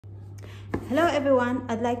Hello everyone,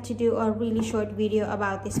 I'd like to do a really short video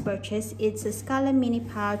about this purchase. It's a Scala mini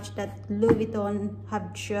pouch that Louis Vuitton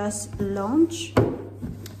have just launched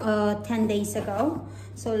 10 days ago.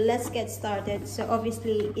 So let's get started. So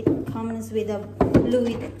obviously it comes with a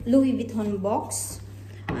Louis Vuitton box.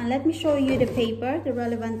 And let me show you the paper, the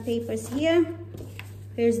relevant papers here.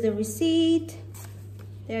 Here's the receipt.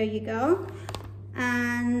 There you go.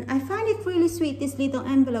 And I find it really sweet, this little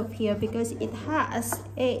envelope here, because it has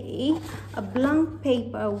a blank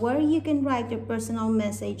paper where you can write your personal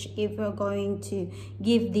message if you're going to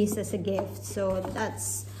give this as a gift. So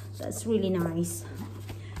that's really nice.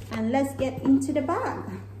 And let's get into the bag.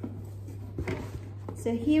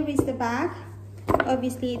 So here is the bag.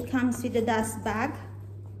 Obviously it comes with a dust bag,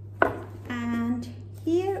 and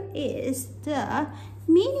here is the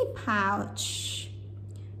mini pouch.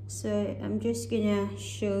 So I'm just gonna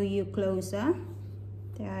show you closer.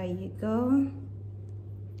 There you go.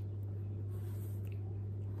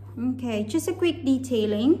 Okay, just a quick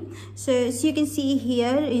detailing. So as you can see,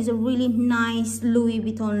 here is a really nice Louis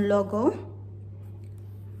Vuitton logo.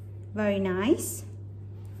 Very nice.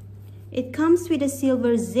 It comes with a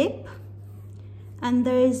silver zip, and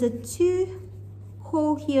there is a 2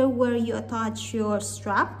 hole here where you attach your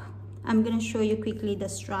strap. I'm gonna show you quickly the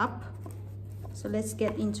strap. So let's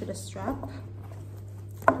get into the strap.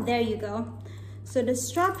 There you go. So the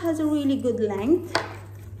strap has a really good length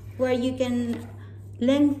where you can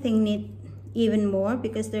lengthen it even more,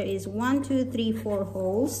 because there is 1, 2, 3, 4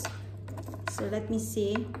 holes. So let me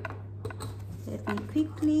see. Let me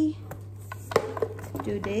quickly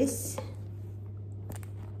do this.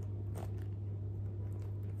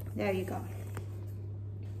 There you go.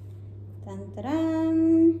 Dun, dun,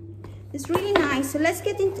 dun. It's really nice. So let's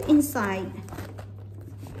get inside.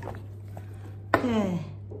 Okay.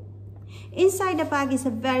 Inside the bag is a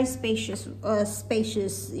very spacious,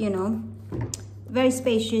 you know, very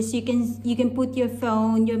spacious. You can put your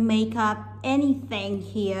phone, your makeup, anything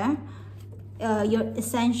here. Your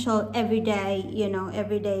essential everyday, you know,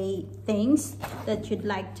 everyday things that you'd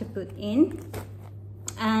like to put in.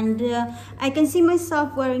 And I can see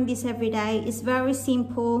myself wearing this every day. It's very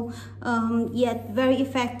simple, yet very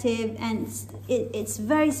effective, and it's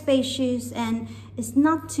very spacious, and it's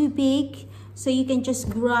not too big, so you can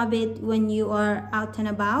just grab it when you are out and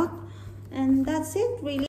about. And that's it, really.